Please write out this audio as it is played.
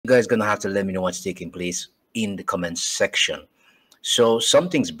guys gonna have to let me know what's taking place in the comments section. So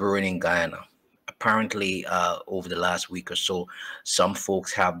something's brewing in Guyana. Apparently, over the last week or so, some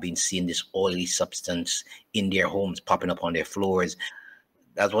folks have been seeing this oily substance in their homes popping up on their floors.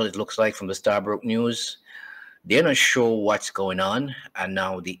 That's what it looks like from the Starbrook News. They're not sure what's going on, and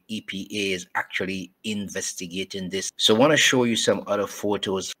now the EPA is actually investigating this. So I want to show you some other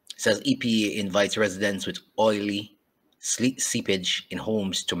photos. It says EPA invites residents with oily seepage in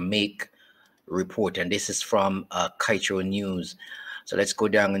homes to make report, and this is from Kaieteur News. So let's go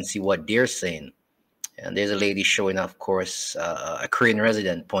down and see what they're saying. And there's a lady showing, of course, a Korean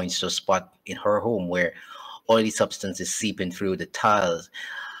resident points to a spot in her home where oily substance is seeping through the tiles.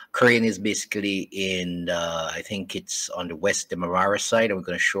 Korean is basically in, I think it's on the West Demerara side. I'm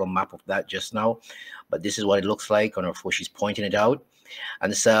going to show a map of that just now. But this is what it looks like on her phone. She's pointing it out.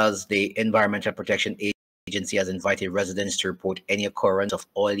 And it says the Environmental Protection Agency has invited residents to report any occurrence of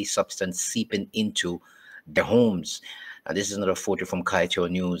oily substance seeping into their homes. And this is another photo from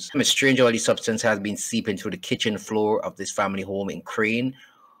Kaieteur News. A strange oily substance has been seeping through the kitchen floor of this family home in Crane,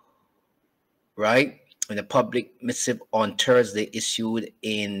 right? In a public missive on Thursday issued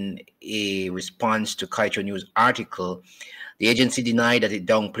in a response to Kaieteur News article, the agency denied that it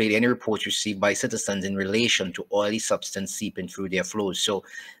downplayed any reports received by citizens in relation to oily substance seeping through their floors. So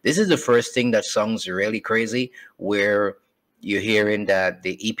this is the first thing that sounds really crazy, where you're hearing that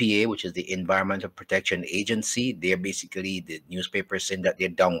the EPA, which is the Environmental Protection Agency, they're basically the newspaper saying that they're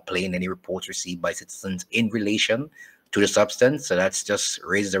downplaying any reports received by citizens in relation to the substance. So that's just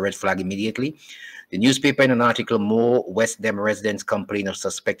raised the red flag immediately. The newspaper, in an article, more West Dem residents complain of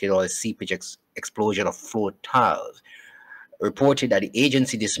suspected oil seepage explosion of floor tiles, reported that the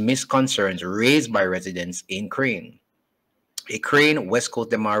agency dismissed concerns raised by residents in Crane. A Crane West Coast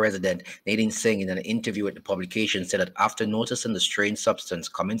Demerara resident, Nadine Singh, in an interview with the publication, said that after noticing the strange substance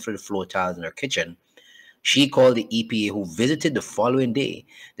coming through the floor tiles in her kitchen, she called the EPA, who visited the following day.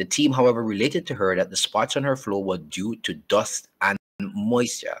 The team, however, related to her that the spots on her floor were due to dust and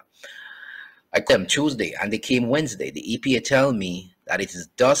moisture. I called them Tuesday and they came Wednesday. The EPA tell me that it is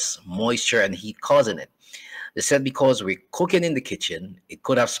dust, moisture, and heat causing it. They said because we're cooking in the kitchen, it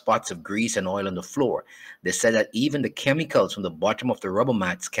could have spots of grease and oil on the floor. They said that even the chemicals from the bottom of the rubber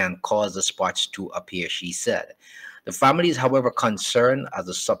mats can cause the spots to appear, she said. The family is, however, concerned as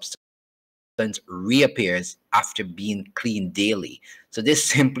the substance reappears after being cleaned daily. So this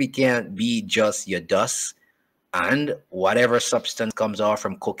simply can't be just your dust and whatever substance comes off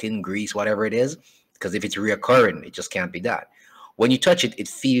from cooking, grease, whatever it is, because if it's reoccurring, it just can't be that. When you touch it, it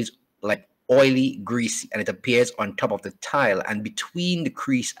feels like oily, greasy, and it appears on top of the tile and between the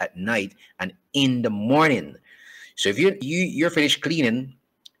crease at night and in the morning. So if you're finished cleaning,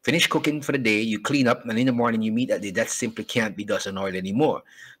 finished cooking for the day, you clean up, and in the morning you meet that simply can't be dust and oil anymore.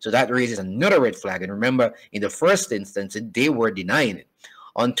 So that raises another red flag. And remember, in the first instance, they were denying it.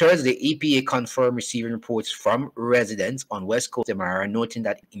 On Thursday, EPA confirmed receiving reports from residents on West Coast Demerara, noting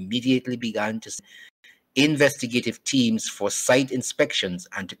that it immediately began to send investigative teams for site inspections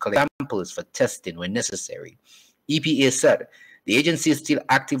and to collect samples for testing when necessary. EPA said the agency is still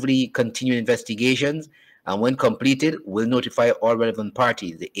actively continuing investigations, and when completed, will notify all relevant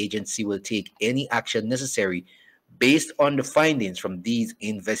parties. The agency will take any action necessary based on the findings from these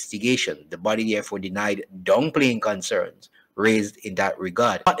investigations. The body therefore denied downplaying concerns raised in that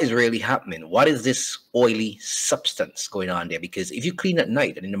regard. What is really happening? What is this oily substance going on there? Because if you clean at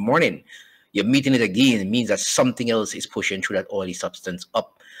night and in the morning you're meeting it again, it means that something else is pushing through that oily substance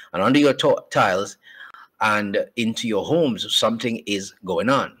up and under your tiles and into your homes. Something is going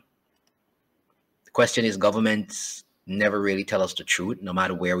on. The question is, governments never really tell us the truth, no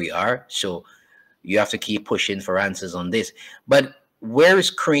matter where we are. So you have to keep pushing for answers on this. But where is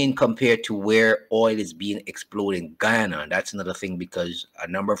Crane compared to where oil is being exploded in Guyana? And that's another thing, because a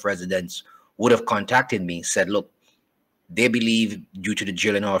number of residents would have contacted me, said, look, they believe due to the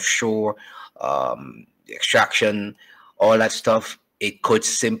drilling offshore, extraction, all that stuff, it could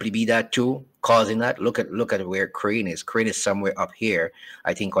simply be that too, causing that. Look at where Crane is. Crane is somewhere up here,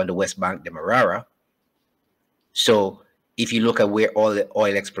 I think on the West Bank Demerara. So if you look at where all the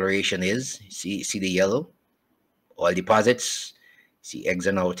oil exploration is, see the yellow? Oil deposits. See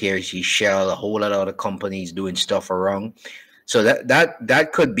exxon out here, see Shell, a whole lot of other companies doing stuff around. So that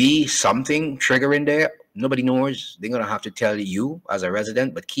could be something triggering there. Nobody knows. They're gonna have to tell you as a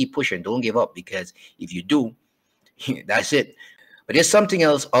resident, but keep pushing. Don't give up, because if you do, that's it. But there's something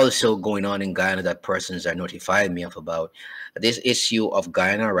else also going on in Guyana that persons are notifying me of about. This issue of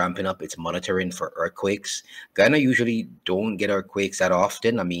Guyana ramping up its monitoring for earthquakes. Guyana usually don't get earthquakes that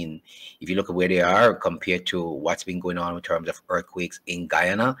often. I mean, if you look at where they are compared to what's been going on in terms of earthquakes in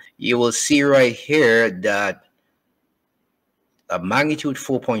Guyana, you will see right here that a magnitude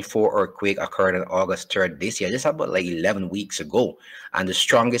 4.4 earthquake occurred on August 3rd this year, just about like 11 weeks ago. And the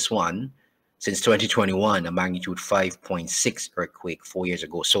strongest one since 2021, a magnitude 5.6 earthquake 4 years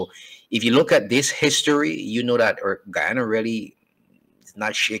ago. So if you look at this history, you know that Guyana really is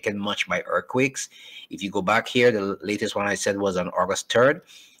not shaken much by earthquakes. If you go back here, the latest one I said was on August 3rd.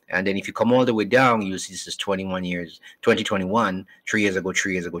 And then if you come all the way down, you'll see this is 21 years, 2021, 3 years ago,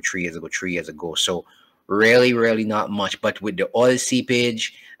 3 years ago, 3 years ago, 3 years ago. So really not much. But with the oil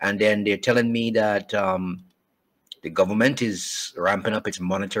seepage, and then they're telling me that the government is ramping up its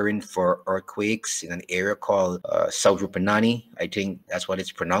monitoring for earthquakes in an area called South Rupunani. I think that's what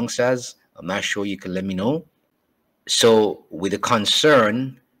it's pronounced as. I'm not sure. You can let me know. So with the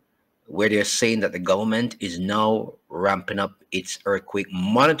concern where they're saying that the government is now ramping up its earthquake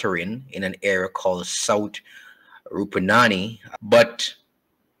monitoring in an area called South Rupunani, but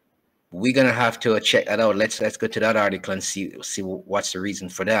we're gonna have to check that out. Let's go to that article and see what's the reason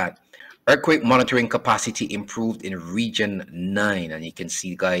for that. Earthquake monitoring capacity improved in Region 9, and you can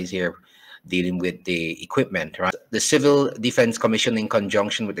see guys here dealing with the equipment, right? The Civil Defense Commission, in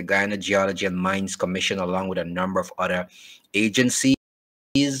conjunction with the Guyana Geology and Mines Commission, along with a number of other agencies,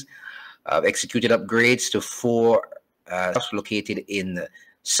 executed upgrades to 4 located in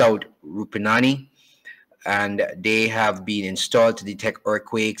South Rupunani, and they have been installed to detect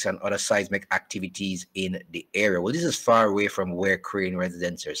earthquakes and other seismic activities in the area. Well, this is far away from where Crane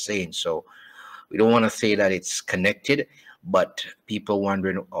residents are saying, so we don't want to say that it's connected, but people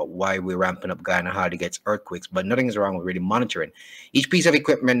wondering why we're ramping up Guyana hard against earthquakes, but nothing is wrong with really monitoring. Each piece of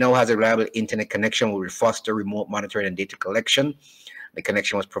equipment now has a reliable internet connection, which will foster remote monitoring and data collection. The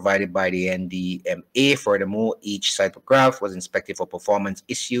connection was provided by the NDMA. Furthermore, each seismograph was inspected for performance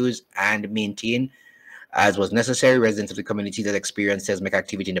issues and maintained as was necessary. Residents of the community that experienced seismic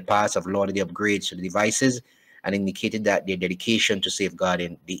activity in the past have lauded the upgrades to the devices and indicated that their dedication to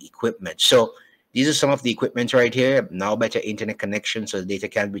safeguarding the equipment. So these are some of the equipment right here. Now better internet connection so the data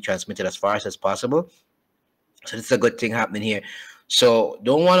can be transmitted as fast as possible. So this is a good thing happening here. So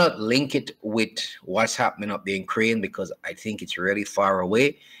don't want to link it with what's happening up there in Crane because I think it's really far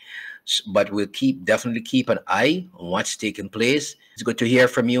away. But we'll definitely keep an eye on what's taking place. It's good to hear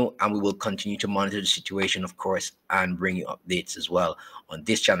from you, and we will continue to monitor the situation, of course, and bring you updates as well on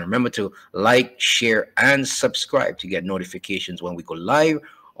this channel. Remember to like, share, and subscribe to get notifications when we go live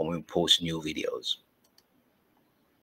or when we post new videos.